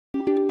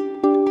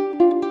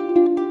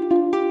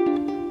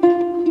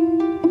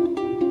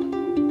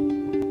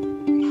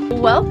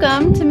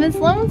welcome to Ms.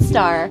 Lone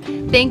Star.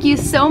 Thank you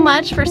so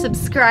much for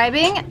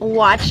subscribing,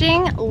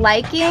 watching,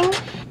 liking,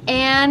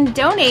 and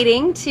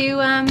donating to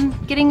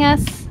getting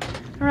us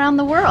around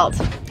the world.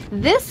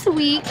 This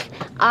week,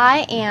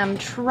 I am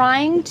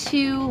trying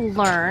to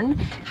learn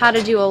how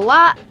to do a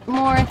lot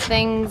more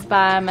things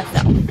by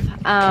myself.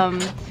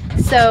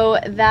 So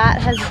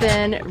that has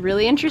been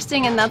really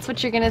interesting, and that's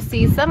what you're gonna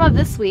see some of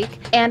this week.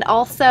 And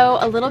also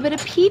a little bit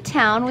of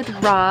P-Town with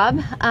Rob.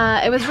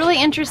 It was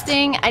really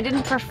interesting. I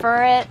didn't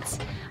prefer it.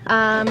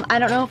 I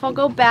don't know if I'll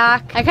go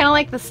back. I kind of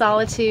like the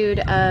solitude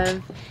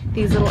of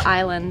these little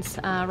islands.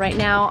 Right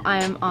now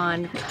I'm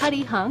on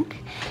Cuttyhunk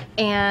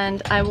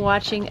and I'm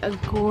watching a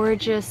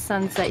gorgeous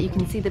sunset. You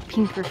can see the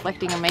pink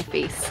reflecting on my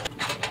face.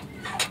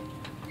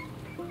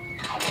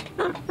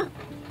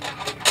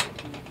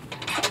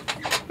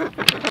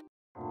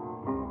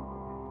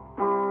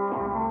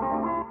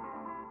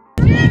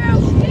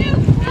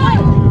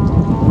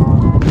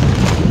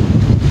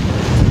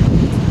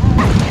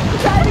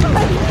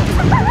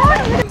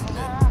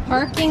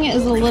 Parking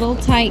is a little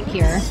tight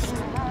here.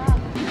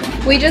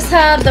 We just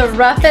had the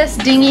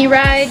roughest dinghy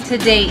ride to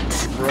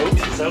date. Broke?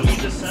 Is that what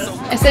you just said?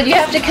 I said you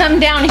have to come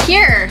down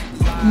here,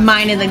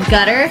 mine in the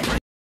gutter.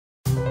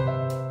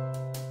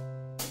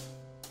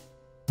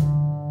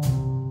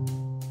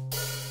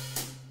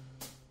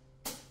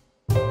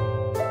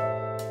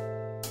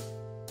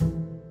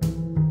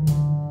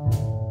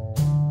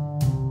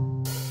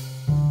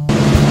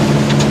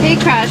 Hey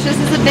Crash, this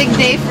is a big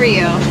day for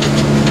you.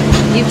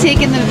 You've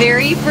taken the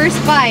very first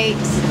bite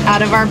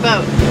out of our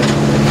boat.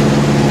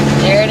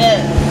 There it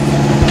is.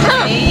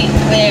 Right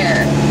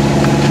there.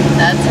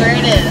 That's where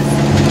it is.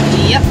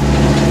 Yep.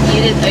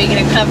 Are you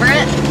going to cover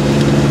it?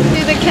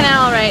 Through the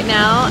canal right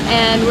now,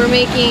 and we're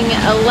making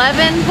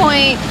 11.2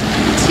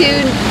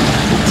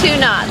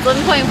 knots,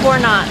 11.4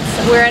 knots.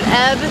 We're at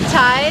ebb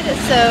tide,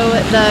 so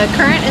the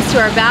current is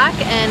to our back,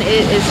 and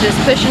it is just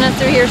pushing us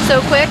through here so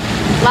quick.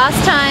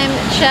 Last time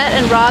Chet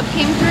and Rob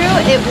came through,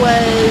 it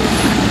was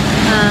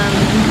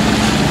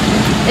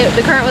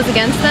the current was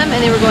against them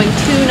and they were going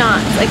 2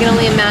 knots. I can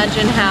only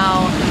imagine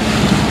how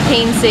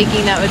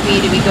painstaking that would be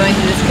to be going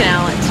through this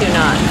canal at 2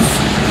 knots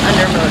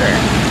under motor.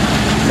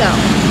 So,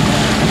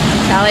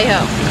 tally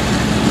ho.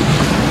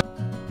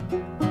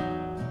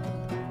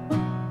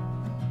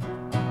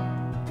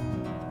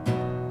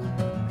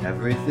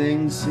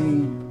 Everything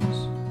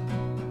seems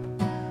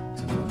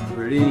to look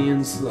pretty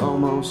in slow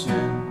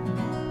motion.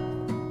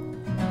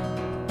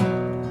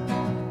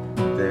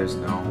 There's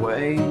no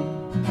way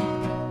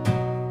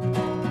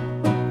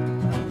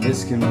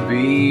this can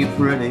be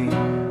pretty,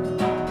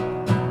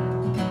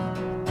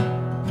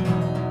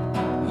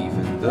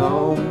 even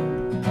though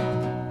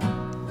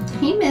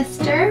Hey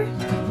mister,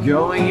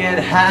 going at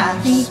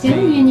half how you speed,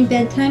 doing? You on your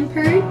bedtime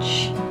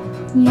perch?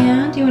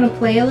 Yeah, do you want to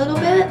play a little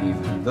bit?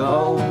 even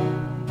though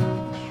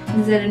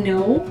Is that a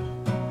no?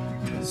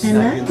 the I love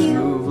seconds you.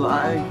 move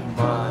like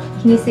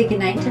mine Can you say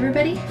goodnight to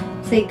everybody?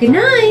 Say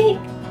goodnight!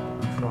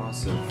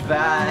 across a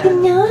vast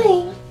Good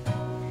night!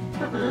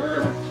 Good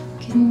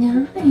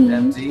night!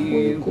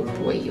 empty Good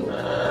boy you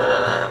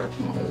are.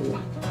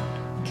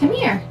 Come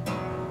here.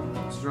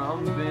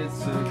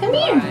 trumpets of Come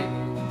here. light.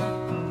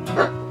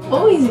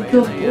 Oh, he's a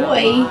good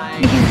boy.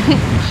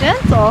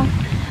 Gentle.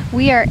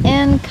 We are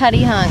in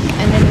Cuttyhunk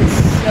and it is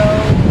so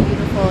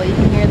beautiful. You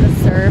can hear the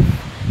surf.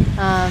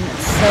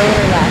 It's so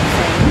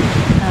relaxing.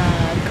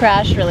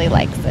 Crash really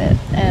likes it.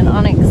 And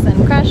Onyx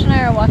and Crash and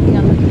I are walking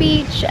on the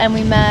beach and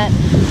we met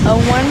a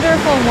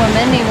wonderful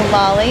woman named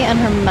Lolly and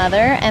her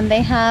mother, and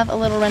they have a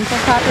little rental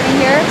property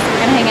here, so we're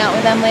gonna hang out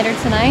with them later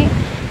tonight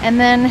and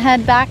then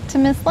head back to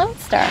Miss Lone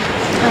Star.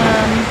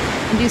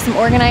 And do some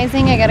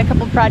organizing. I got a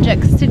couple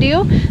projects to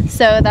do,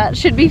 so that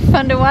should be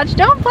fun to watch.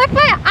 Don't pluck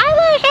my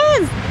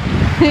eyelashes!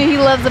 He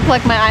loves to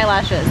pluck my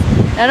eyelashes.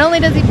 Not only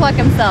does he pluck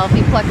himself,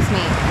 he plucks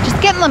me. Just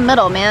get in the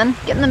middle, man.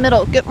 Get in the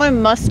middle. Get my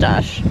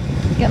mustache.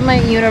 Get my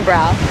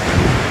unibrow.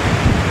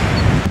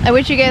 I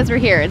wish you guys were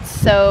here. It's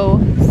so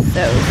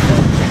pretty.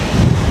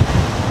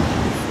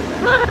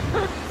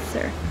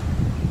 Sir.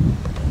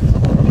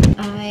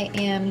 I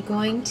am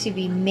going to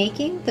be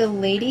making the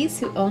ladies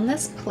who own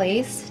this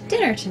place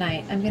dinner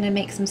tonight. I'm gonna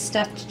make some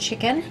stuffed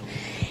chicken,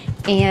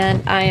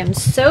 and I am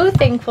so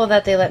thankful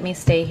that they let me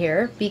stay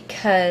here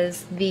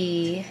because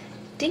the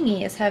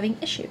dinghy is having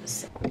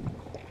issues.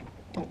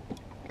 Come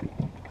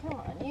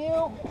on,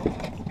 you.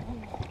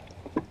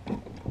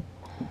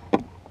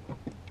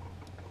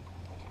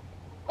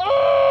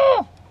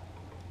 Oh!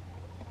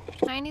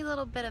 Tiny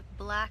little bit of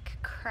black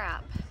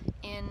crap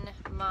in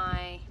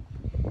my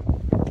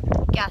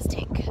gas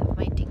tank of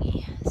my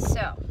dinghy.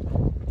 So,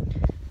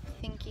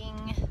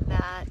 thinking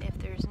that if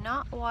there's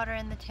not water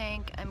in the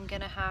tank, I'm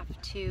gonna have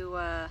to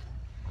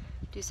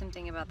do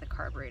something about the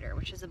carburetor,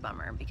 which is a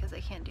bummer because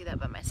I can't do that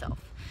by myself.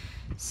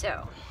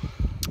 So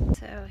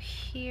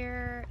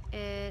here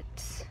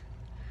it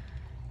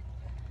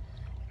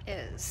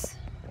is.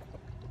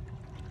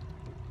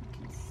 You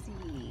can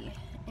see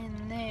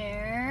in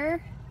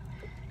there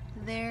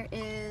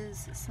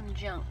is some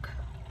junk.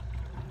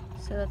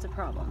 So that's a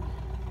problem.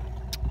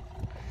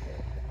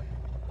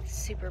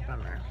 super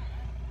bummer.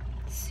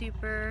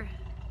 Super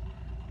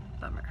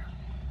bummer.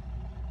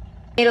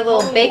 Made a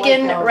little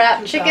bacon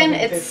wrapped chicken.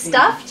 It's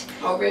stuffed.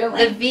 Oh,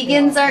 really? The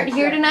vegans aren't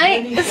here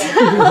tonight.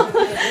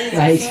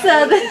 Right.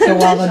 So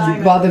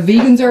while the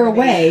vegans are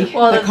away,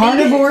 the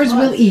carnivores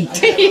will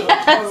eat.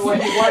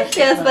 Yes.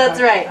 Yes,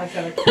 that's right.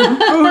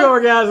 Food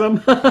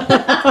orgasm.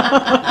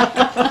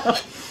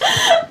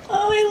 Oh,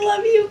 I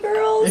love you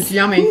girls. It's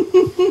yummy.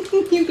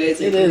 You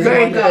guys are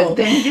Very good.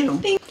 Thank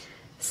you.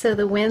 So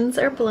the winds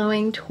are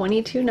blowing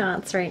 22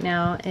 knots right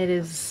now. It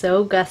is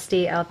so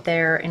gusty out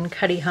there in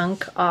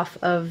Cuttyhunk off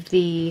of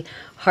the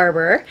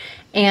harbor.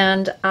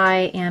 And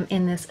I am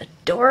in this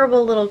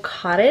adorable little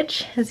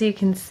cottage, as you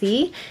can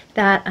see,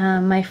 that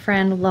my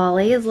friend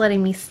Lolly is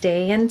letting me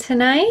stay in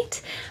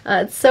tonight.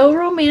 It's so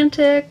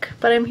romantic,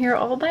 but I'm here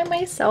all by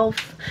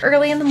myself.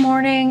 Early in the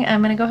morning,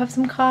 I'm gonna go have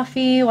some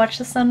coffee, watch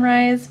the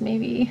sunrise,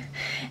 maybe.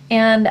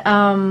 And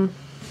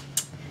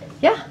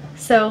yeah,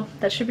 so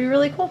that should be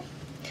really cool.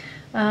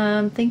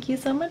 Thank you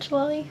so much,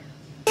 Lolly.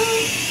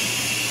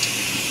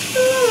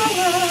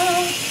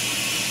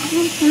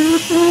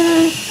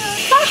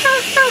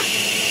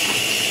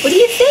 What are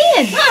you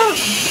saying?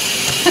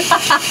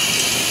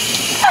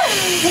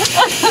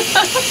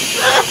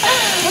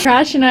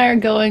 Crash and I are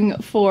going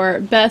for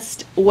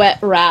Best Wet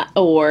Rat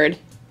Award.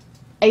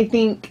 I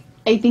think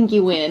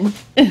you win.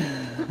 And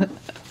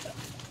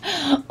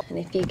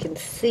if you can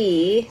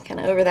see, kind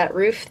of over that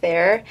roof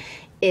there,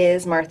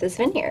 is Martha's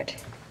Vineyard.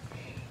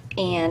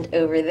 And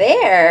over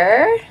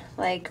there,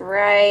 like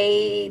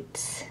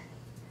right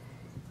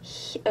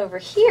over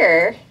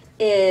here,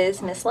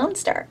 is Miss Lone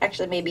Star.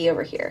 Actually, maybe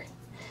over here.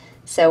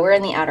 So we're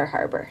in the outer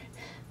harbor.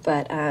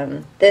 But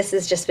this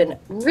has just been a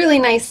really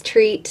nice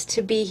treat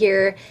to be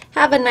here,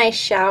 have a nice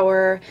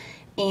shower,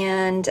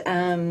 and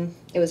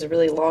it was a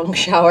really long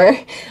shower.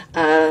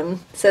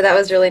 So that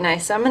was really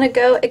nice. So I'm gonna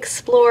go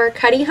explore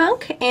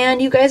Cuttyhunk,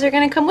 and you guys are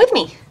gonna come with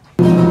me.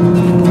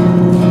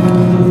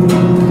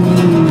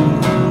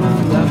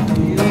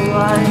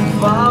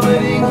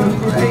 Vomiting a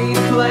great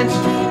clench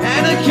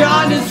and a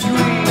kind of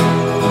scream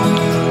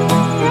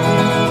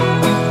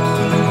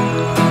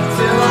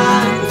till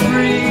I'm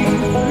free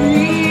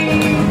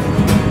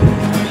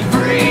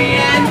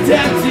and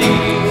empty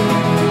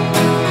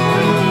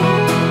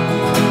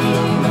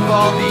of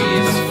all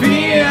these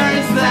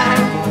fears that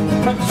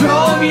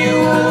drove you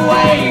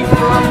away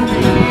from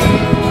me.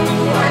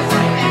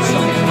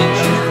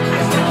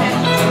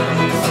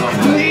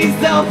 Please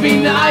don't be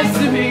nice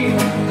to me.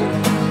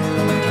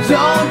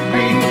 Don't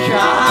be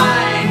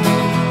kind.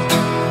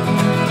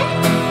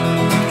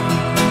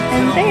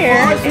 And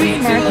there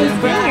is Martha's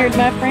Vineyard,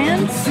 my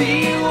friends.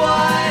 See what I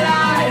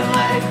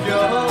let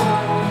go,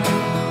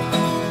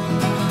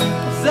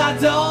 'cause I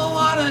don't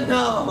wanna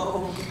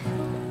know.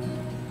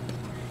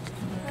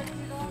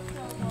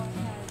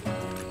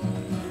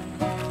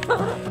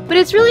 But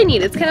it's really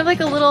neat. It's kind of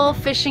like a little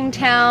fishing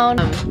town.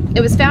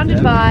 It was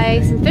founded by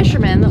some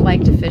fishermen that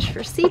like to fish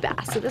for sea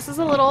bass. So this is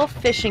a little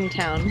fishing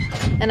town.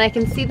 And I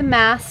can see the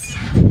masts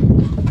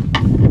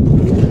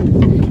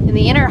in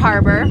the inner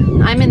harbor.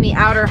 I'm in the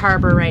outer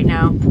harbor right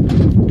now.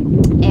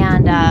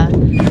 And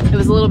it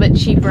was a little bit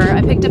cheaper.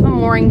 I picked up a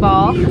mooring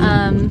ball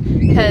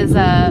because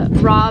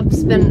Rob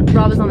is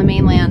on the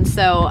mainland,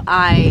 so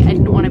I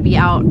didn't want to be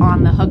out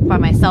on the hook by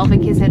myself in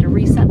case I had to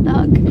reset the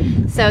hook.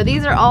 So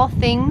these are all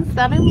things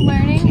that I'm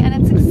learning, and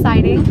it's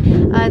exciting.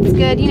 It's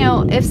good, you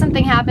know, if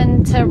something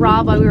happened to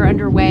Rob while we were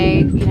underway,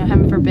 you know,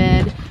 heaven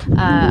forbid,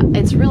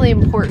 it's really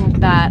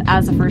important that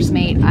as a first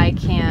mate I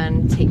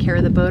can take care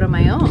of the boat on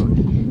my own.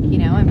 You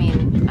know, I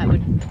mean, I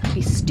would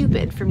be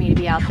stupid for me to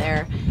be out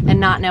there and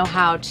not know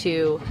how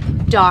to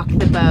dock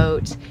the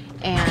boat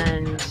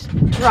and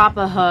drop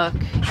a hook,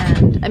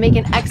 and I make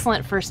an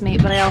excellent first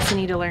mate, but I also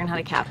need to learn how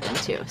to captain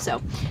too.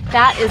 So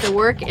that is a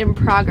work in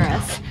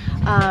progress.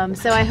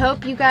 So I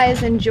hope you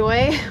guys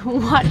enjoy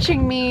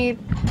watching me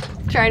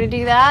try to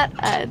do that.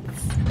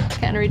 It's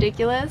kind of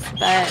ridiculous,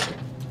 but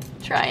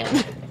trying.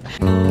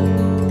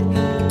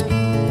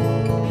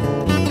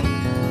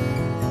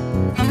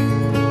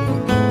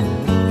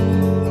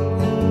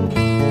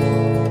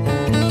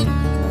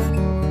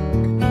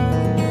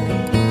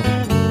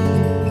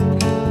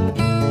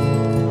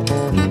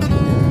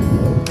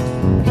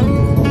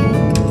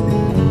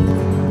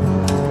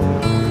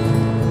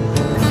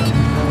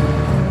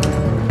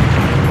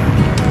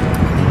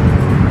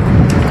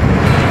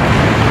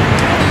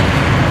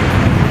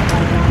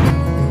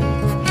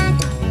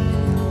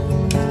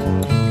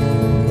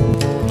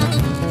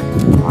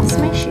 Lost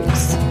my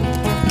shoes.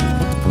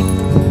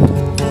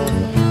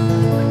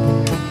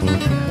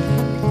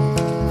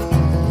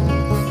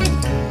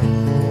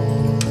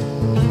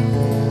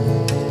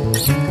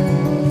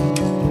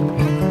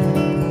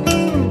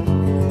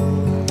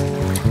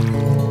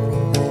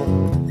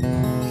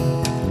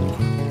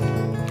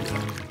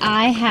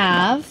 I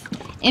have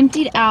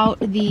emptied out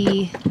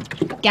the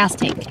gas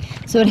tank.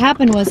 So what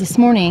happened was this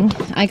morning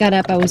I got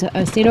up,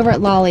 I stayed over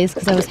at Lolly's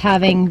because I was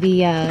having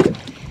the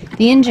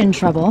engine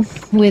trouble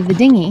with the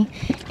dinghy,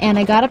 And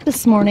I got up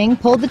this morning,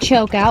 pulled the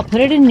choke out, put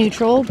it in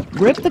neutral,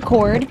 ripped the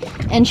cord,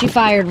 and she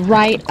fired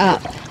right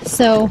up.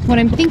 So what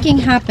I'm thinking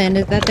happened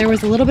is that there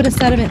was a little bit of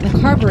sediment in the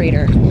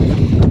carburetor.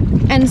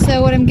 And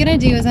so what I'm gonna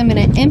do is I'm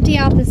gonna empty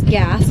out this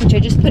gas, which I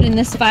just put in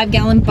this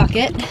 5-gallon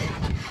bucket.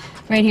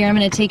 Right here, I'm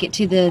gonna take it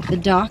to the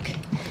dock.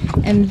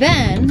 And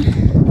then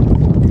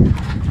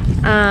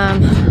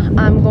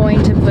I'm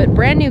going to put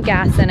brand new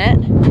gas in it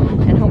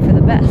and hope for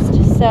the best.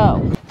 So,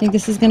 think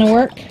this is gonna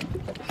work?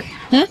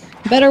 Huh?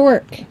 Better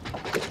work.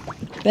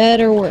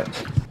 Better work.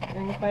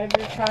 Doing quite a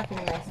bit of talking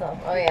to myself.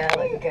 Oh yeah, I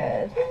look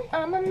good.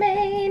 I'm a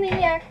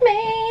maniac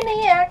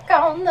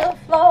on the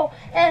floor,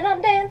 and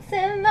I'm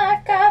dancing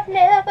like I've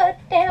never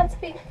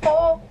danced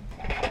before.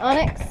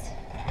 Onyx,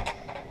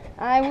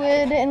 I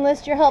would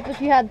enlist your help if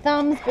you had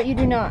thumbs, but you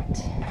do not.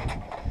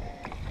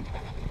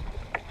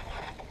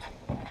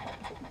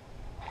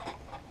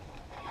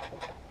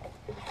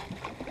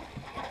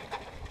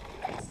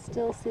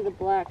 Still see the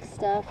black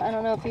stuff. I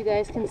don't know if you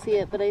guys can see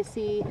it, but I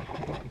see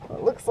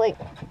what looks like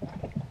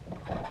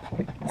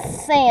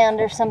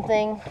sand or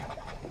something.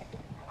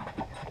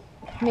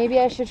 Maybe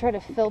I should try to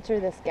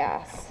filter this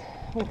gas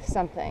with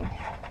something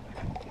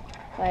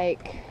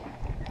like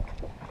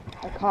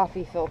a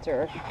coffee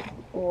filter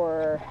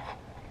or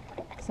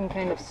some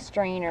kind of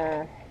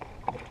strainer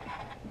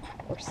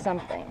or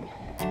something.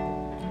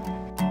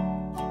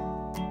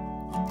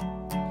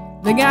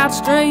 They got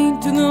straight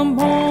to the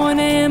point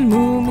and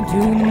moved me to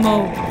the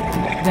mold.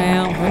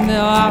 Down from the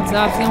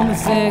autopsy on the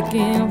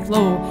second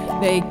floor,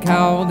 they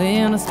called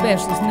in a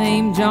specialist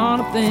named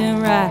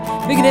Jonathan Wright.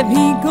 Figured if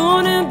he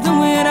couldn't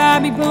do it,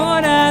 I'd be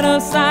put out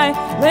of sight.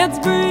 Let's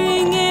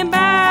bring it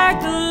back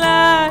to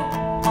life.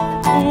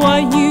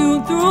 What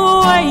you threw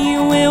away,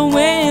 you will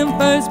win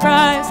first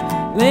prize.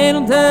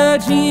 Little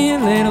touchy,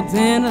 little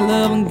tender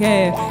loving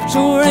care.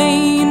 Sure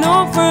ain't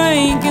no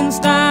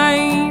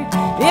Frankenstein.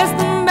 It's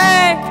the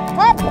bag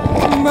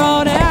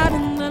brought out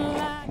in the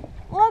light.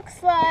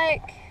 Looks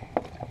like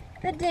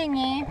the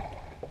dinghy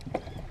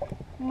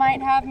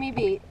might have me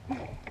beat.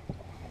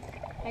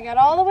 I got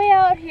all the way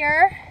out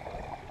here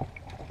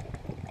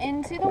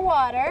into the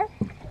water.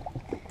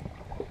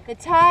 The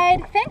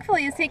tide,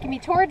 thankfully, is taking me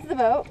towards the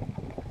boat,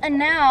 and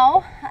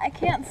now I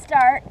can't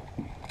start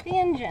the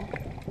engine.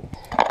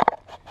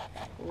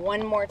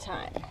 One more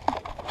time.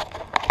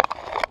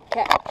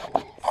 Okay,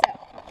 so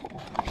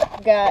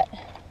got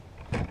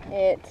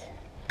it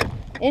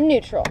in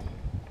neutral.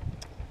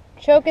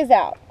 Choke is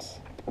out.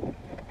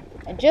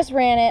 I just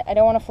ran it. I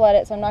don't want to flood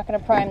it, so I'm not going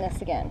to prime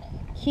this again.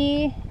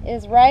 Key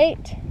is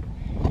right.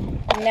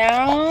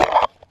 Now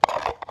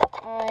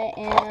I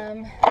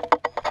am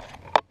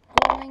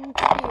going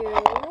to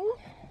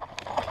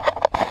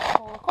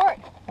pull the cord.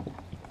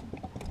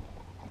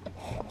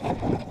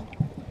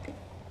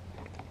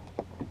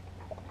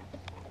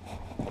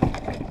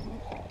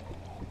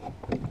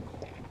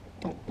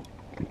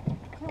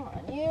 Come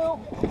on, you.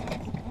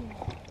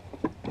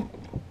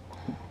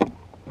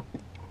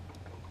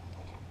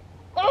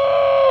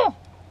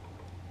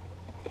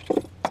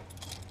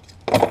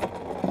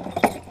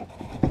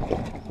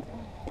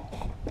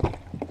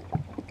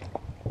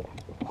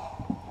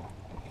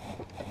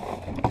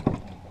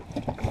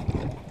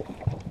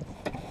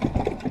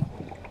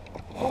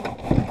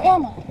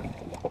 Come on.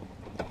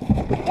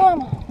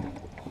 Come on.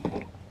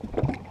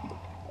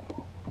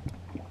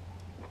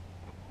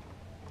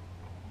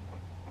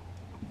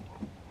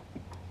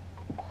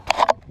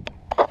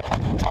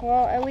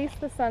 Well, at least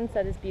the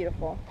sunset is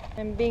beautiful.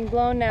 I'm being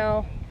blown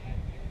now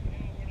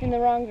in the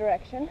wrong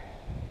direction.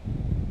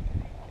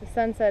 The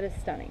sunset is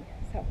stunning,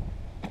 so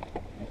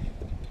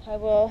I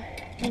will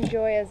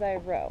enjoy as I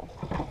row.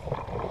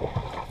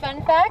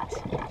 Fun fact,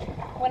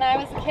 when I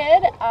was a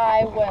kid,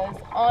 I was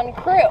on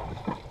crew.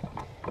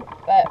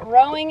 But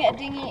rowing a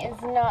dinghy is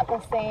not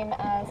the same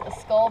as a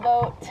scull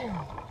boat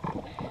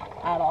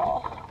at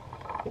all.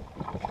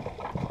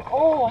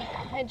 Oh,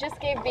 I just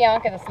gave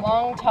Bianca this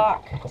long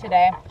talk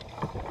today.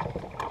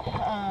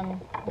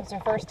 It was her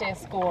first day of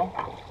school.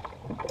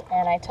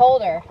 And I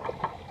told her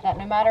that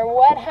no matter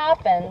what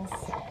happens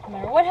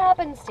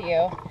to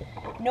you,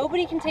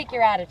 nobody can take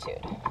your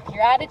attitude.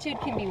 Your attitude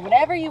can be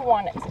whatever you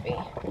want it to be.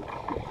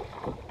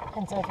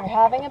 And so if you're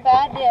having a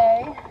bad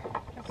day,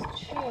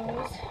 just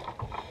choose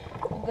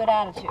a good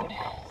attitude.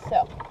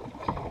 So,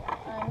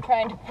 I'm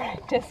trying to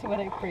practice what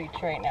I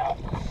preach right now.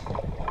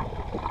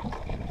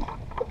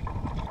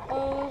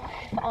 Oh,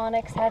 if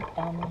Onyx had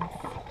thumbs.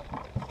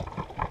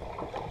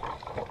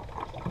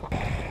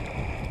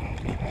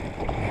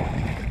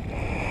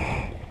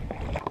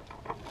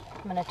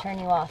 I'm gonna turn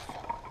you off.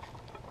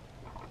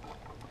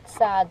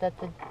 Sad that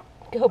the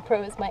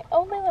GoPro is my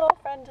only little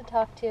friend to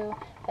talk to,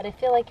 but I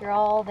feel like you're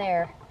all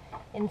there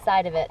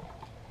inside of it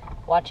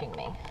watching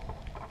me.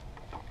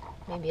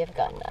 Maybe I've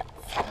gone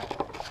nuts.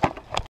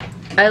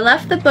 I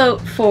left the boat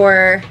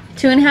for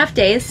 2.5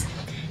 days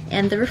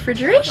and the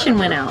refrigeration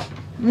went out.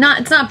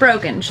 It's not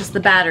broken, it's just the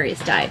batteries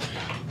died.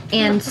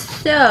 And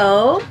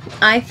so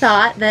I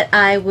thought that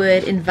I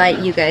would invite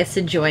you guys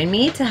to join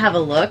me to have a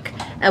look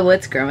at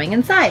what's growing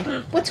inside.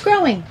 What's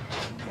growing?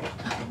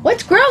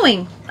 What's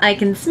growing? I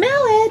can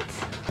smell it.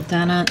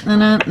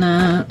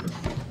 Da-na-na-na-na.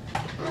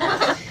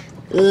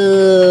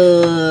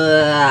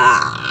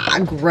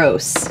 Ugh,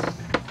 gross.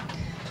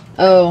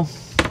 Oh,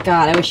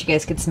 God, I wish you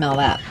guys could smell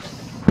that.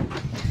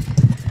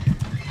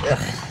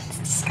 Ugh, it's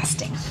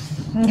disgusting.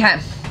 Okay,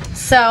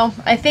 so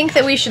I think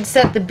that we should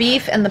set the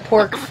beef and the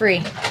pork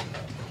free.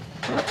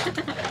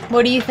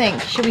 What do you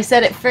think? Should we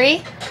set it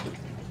free?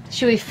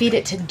 Should we feed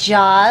it to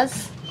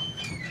Jaws?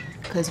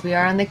 Because we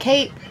are on the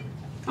Cape.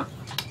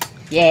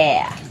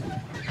 Yeah.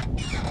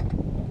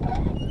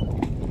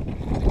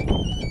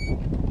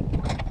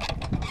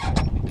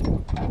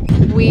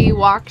 We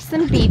walked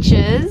some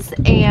beaches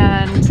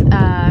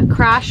and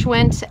Crash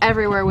went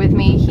everywhere with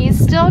me. He's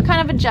still kind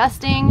of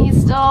adjusting.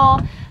 He's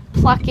still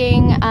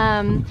plucking.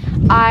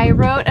 I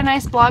wrote a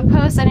nice blog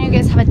post. I know you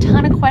guys have a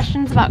ton of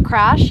questions about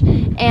Crash,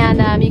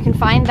 and you can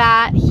find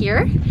that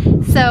here.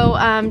 So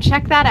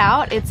check that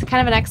out. It's kind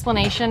of an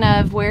explanation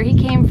of where he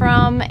came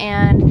from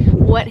and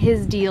what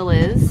his deal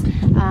is.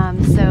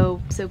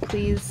 So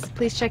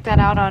please check that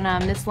out on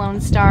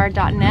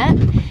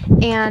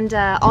misslonestar.net, and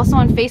also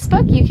on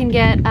Facebook. You can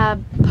get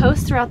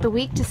posts throughout the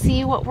week to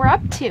see what we're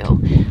up to.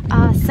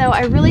 So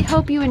I really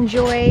hope you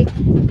enjoy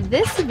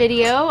this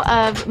video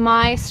of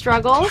my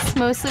struggles,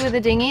 mostly with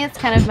the dinghy. It's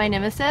kind of my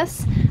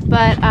nemesis,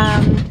 but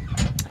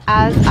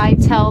as I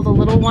tell the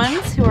little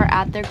ones who are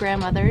at their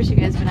grandmother's, you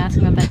guys have been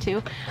asking about that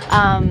too,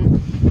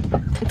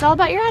 it's all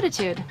about your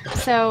attitude.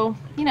 So,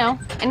 you know,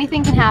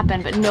 anything can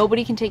happen, but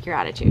nobody can take your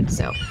attitude.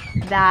 So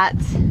that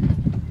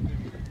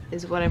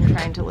is what I'm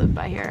trying to live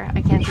by here.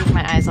 I can't take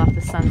my eyes off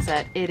the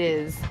sunset. It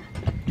is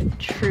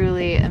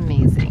truly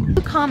amazing.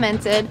 You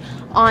commented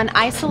on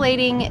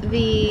isolating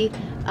the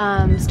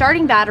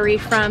starting battery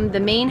from the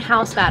main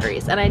house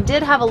batteries, and I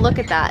did have a look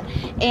at that,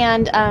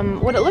 and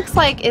what it looks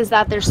like is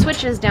that there's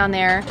switches down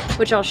there,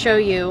 which I'll show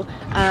you,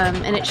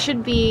 and it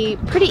should be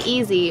pretty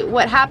easy.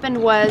 What happened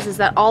is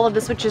that all of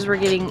the switches were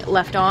getting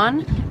left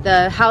on: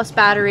 the house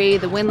battery,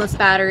 the windlass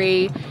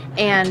battery,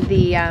 and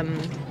the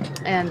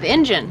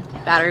engine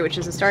battery, which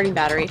is a starting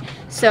battery.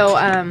 So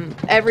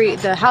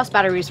the house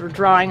batteries were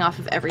drawing off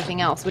of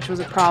everything else, which was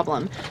a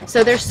problem.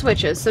 So there's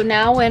switches. So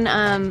now when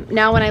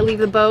I leave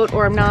the boat,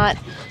 or I'm not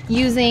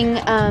using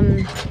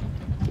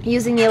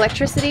using the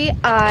electricity,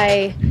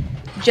 I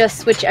just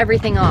switch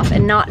everything off,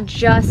 and not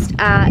just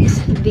at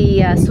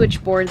the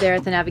switchboard there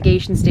at the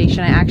navigation station.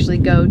 I actually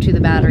go to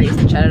the batteries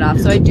and shut it off.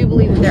 So I do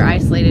believe that they're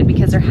isolated,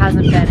 because there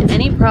hasn't been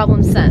any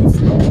problem since.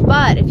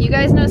 But if you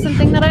guys know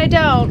something that I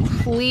don't,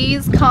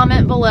 please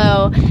comment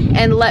below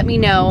and let me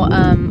know.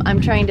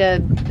 I'm trying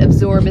to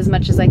absorb as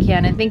much as I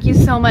can, and thank you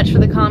so much for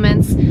the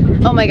comments.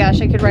 Oh my gosh,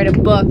 I could write a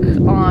book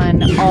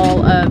on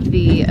all of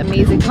the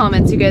amazing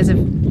comments you guys have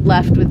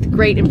left with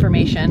great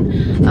information,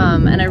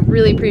 and I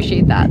really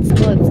appreciate that.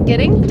 So it's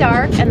getting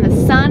dark and the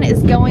sun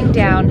is going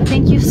down.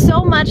 Thank you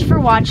so much for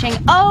watching.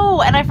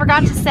 Oh, and I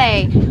forgot to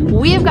say,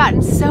 we have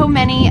gotten so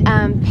many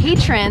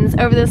patrons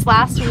over this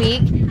last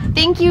week.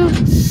 Thank you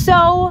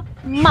so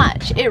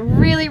much. It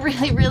really,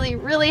 really, really,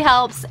 really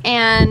helps,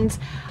 and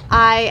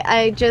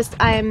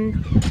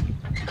I'm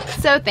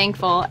so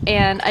thankful,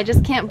 and I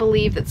just can't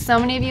believe that so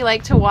many of you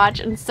like to watch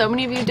and so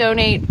many of you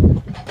donate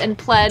and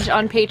pledge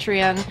on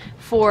Patreon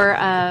for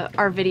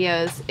our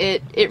videos.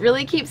 It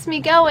really keeps me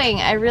going.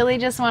 I really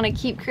just want to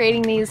keep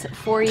creating these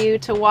for you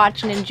to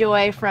watch and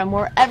enjoy from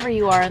wherever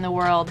you are in the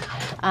world.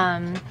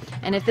 And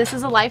if this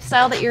is a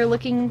lifestyle that you're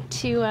looking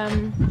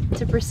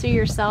to pursue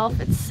yourself,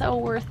 it's so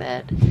worth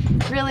it.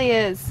 It really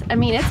is. I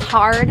mean, it's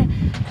hard.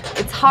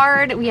 It's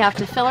hard. We have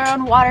to fill our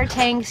own water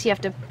tanks. You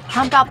have to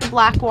pump out the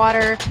black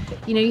water.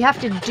 You know, you have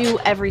to do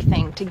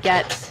everything to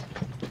get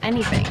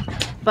anything.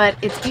 But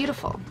it's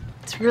beautiful.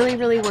 It's really,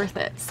 really worth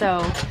it.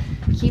 So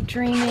keep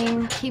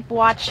dreaming, keep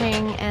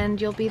watching,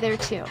 and you'll be there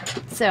too.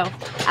 So,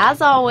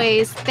 as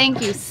always, thank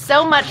you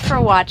so much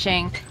for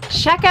watching.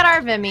 Check out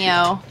our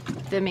Vimeo,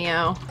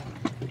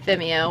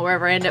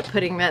 wherever I end up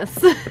putting this.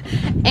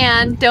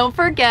 And don't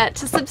forget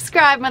to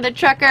subscribe, Mother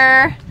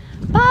Trucker.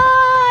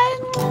 Bye!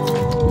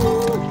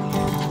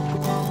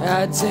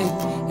 I take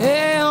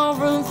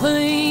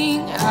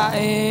everything I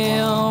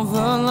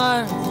ever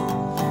learned,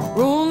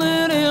 roll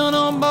it in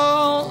a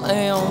ball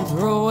and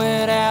throw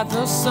it at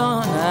the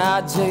sun.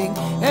 I take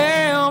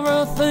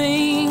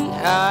everything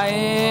I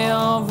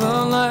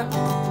ever learned,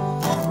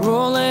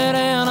 roll it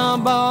in a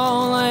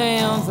ball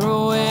and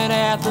throw it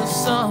at the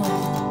sun.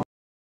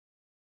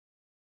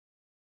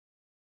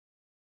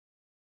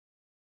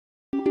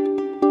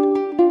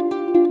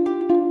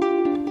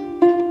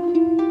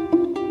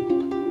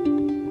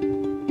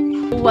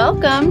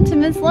 Welcome to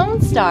Miss Lone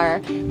Star.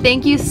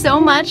 Thank you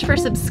so much for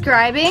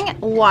subscribing,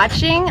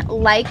 watching,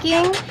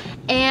 liking,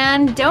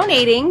 and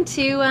donating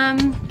to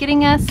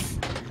getting us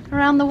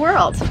around the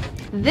world.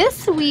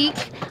 This week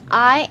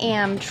I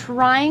am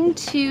trying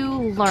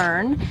to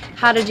learn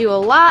how to do a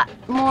lot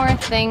more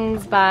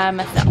things by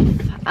myself.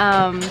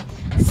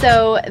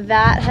 So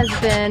that has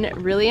been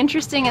really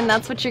interesting, and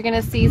that's what you're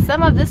gonna see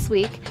some of this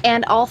week.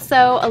 And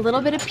also a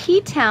little bit of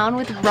P-Town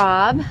with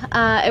Rob.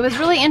 It was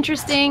really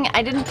interesting.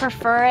 I didn't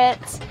prefer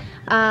it.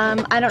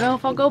 I don't know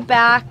if I'll go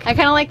back. I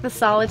kind of like the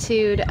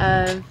solitude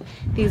of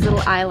these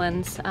little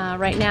islands.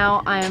 Right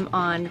now I'm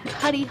on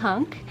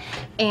Cuttyhunk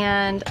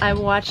and I'm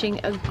watching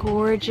a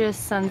gorgeous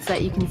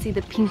sunset. You can see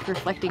the pink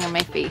reflecting on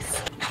my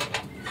face.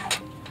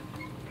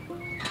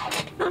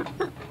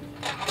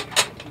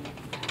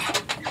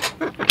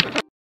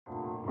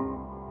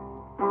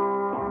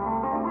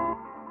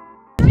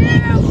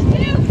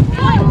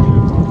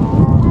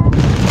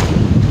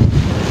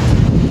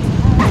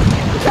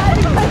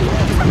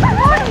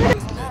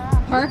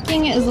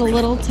 Parking is a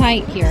little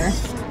tight here.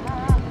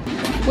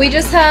 We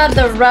just had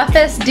the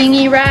roughest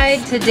dinghy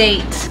ride to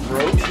date.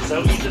 Broke? Is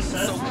that what you just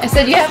said? I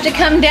said you have to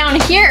come down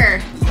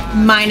here,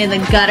 mine in the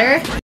gutter.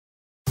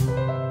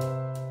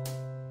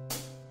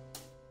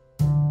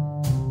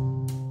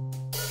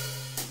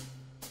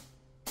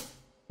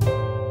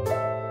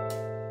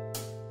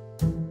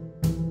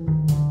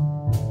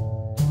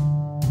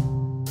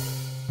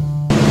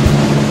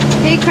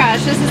 Hey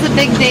Crash, this is a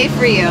big day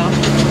for you.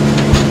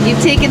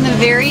 You've taken the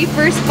very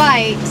first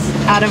bite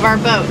out of our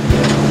boat.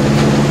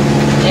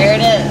 There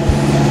it is.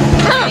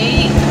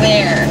 Right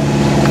there.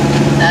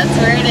 That's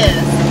where it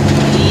is.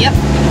 Yep.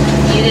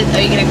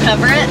 Are you gonna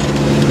cover it?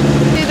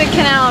 Through the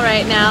canal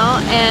right now,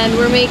 and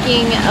we're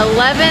making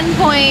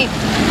 11.2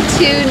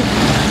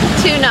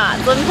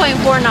 knots,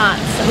 11.4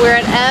 knots. We're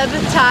at ebb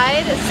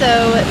tide,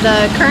 so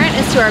the current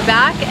is to our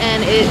back,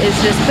 and it is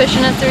just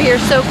pushing us through here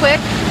so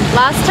quick.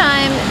 Last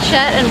time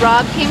Chet and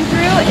Rob came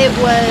through, it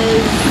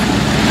was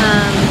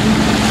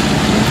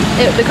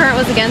the current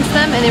was against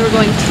them and they were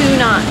going 2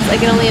 knots. I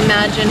can only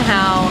imagine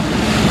how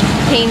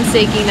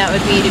painstaking that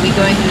would be to be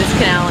going through this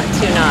canal at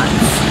 2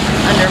 knots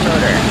under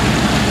motor.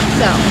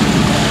 So,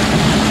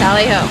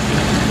 tally ho.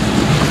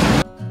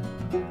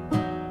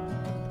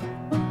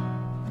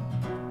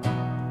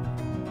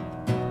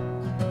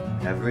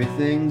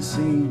 Everything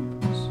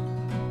seems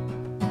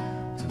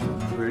to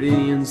look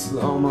pretty in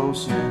slow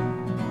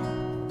motion.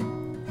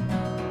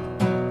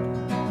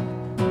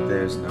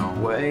 There's no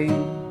way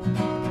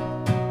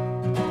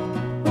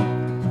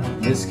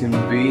this can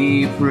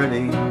be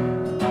pretty,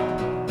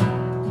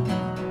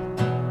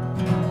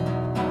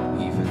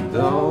 even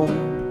though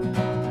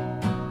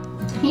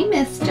Hey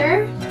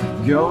mister,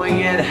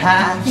 going at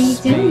half how you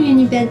speed, doing? You on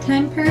your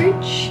bedtime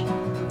purge?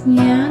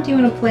 Yeah, do you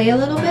want to play a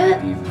little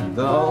bit? even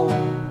though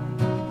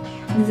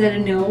Is that a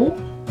no?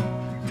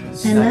 the I love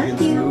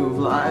seconds you. move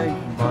like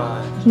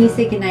mine Can you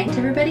say goodnight to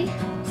everybody?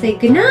 Say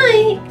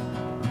goodnight!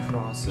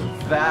 across a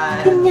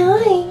vast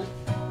Goodnight!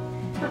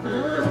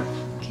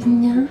 Good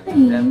night.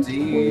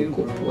 empty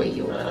Good boy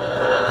you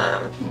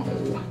are.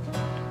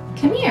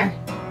 Come here.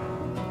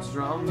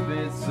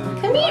 trumpets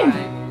of Come here.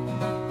 light.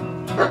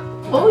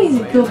 Oh, he's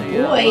a good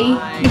boy.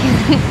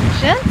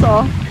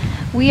 Gentle.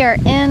 We are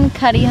in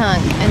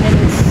Cuttyhunk and it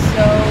is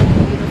so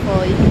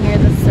beautiful. You can hear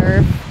the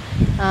surf.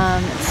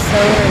 It's so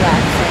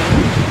relaxing.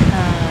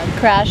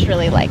 Crash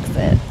really likes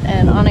it.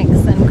 And Onyx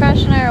and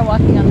Crash and I are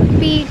walking on the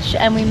beach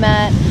and we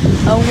met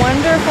a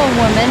wonderful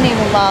woman named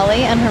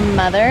Lolly and her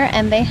mother,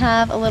 and they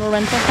have a little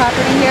rental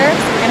property here,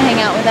 so we're gonna hang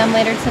out with them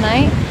later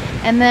tonight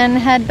and then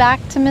head back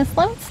to Miss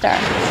Lone Star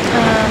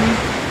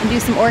and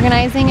do some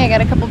organizing. I got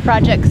a couple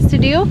projects to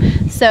do,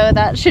 so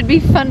that should be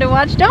fun to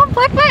watch. Don't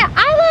pluck my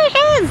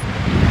eyelashes!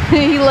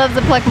 He loves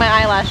to pluck my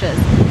eyelashes.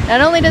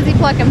 Not only does he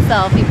pluck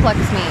himself, he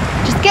plucks me.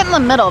 Just get in the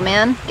middle,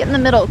 man. Get in the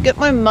middle. Get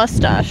my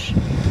mustache.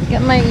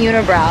 Get my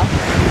unibrow.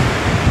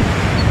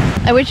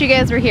 I wish you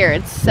guys were here.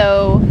 It's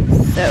so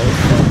pretty.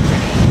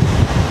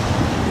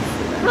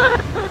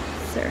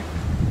 Sir.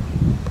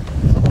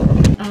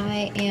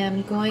 I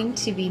am going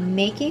to be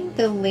making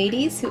the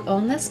ladies who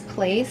own this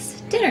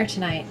place dinner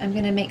tonight. I'm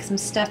gonna make some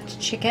stuffed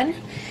chicken,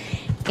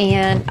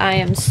 and I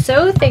am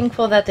so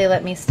thankful that they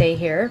let me stay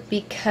here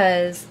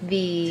because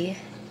the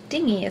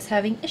dinghy is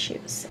having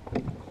issues.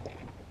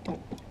 Come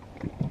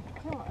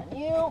on,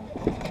 you.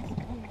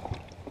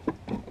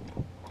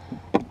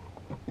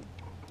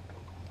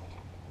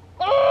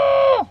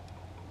 Oh!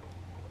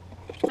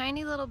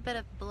 Tiny little bit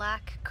of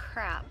black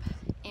crap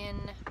in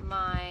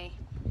my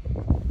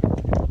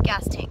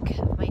gas tank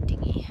of my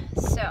dinghy.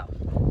 So,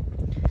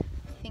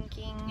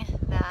 thinking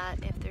that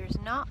if there's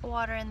not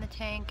water in the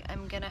tank,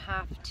 I'm gonna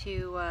have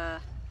to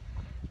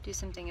do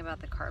something about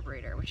the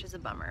carburetor, which is a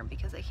bummer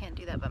because I can't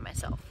do that by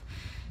myself.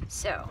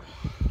 So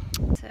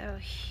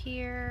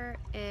here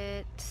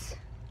it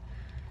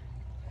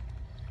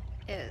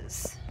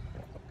is.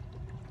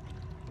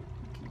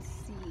 You can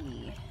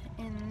see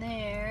in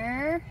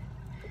there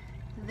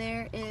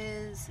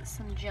is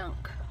some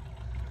junk.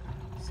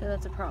 So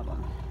that's a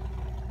problem.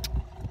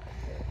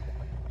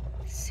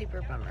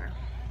 Super bummer.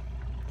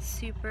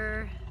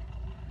 Super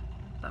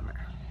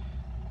bummer.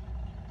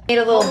 Made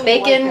a little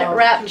bacon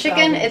wrapped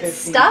chicken. It's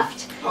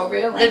stuffed. Oh,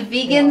 really? The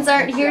vegans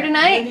aren't here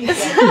tonight.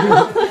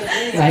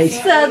 Right.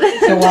 So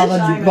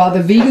while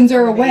the vegans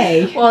are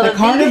away, the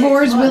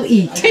carnivores will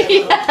eat.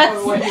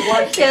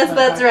 Yes. Yes,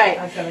 that's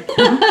right.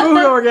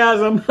 Food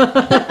orgasm.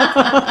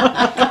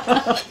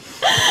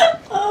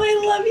 Oh, I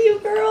love you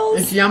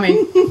girls. It's yummy.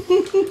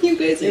 You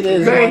guys are It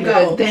is very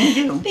good. Thank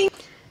you.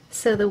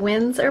 So the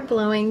winds are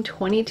blowing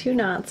 22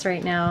 knots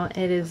right now.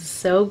 It is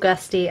so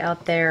gusty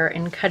out there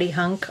in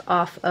Cuttyhunk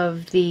off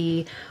of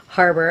the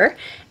harbor.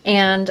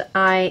 And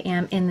I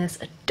am in this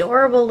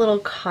adorable little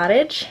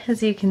cottage,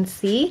 as you can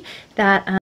see, that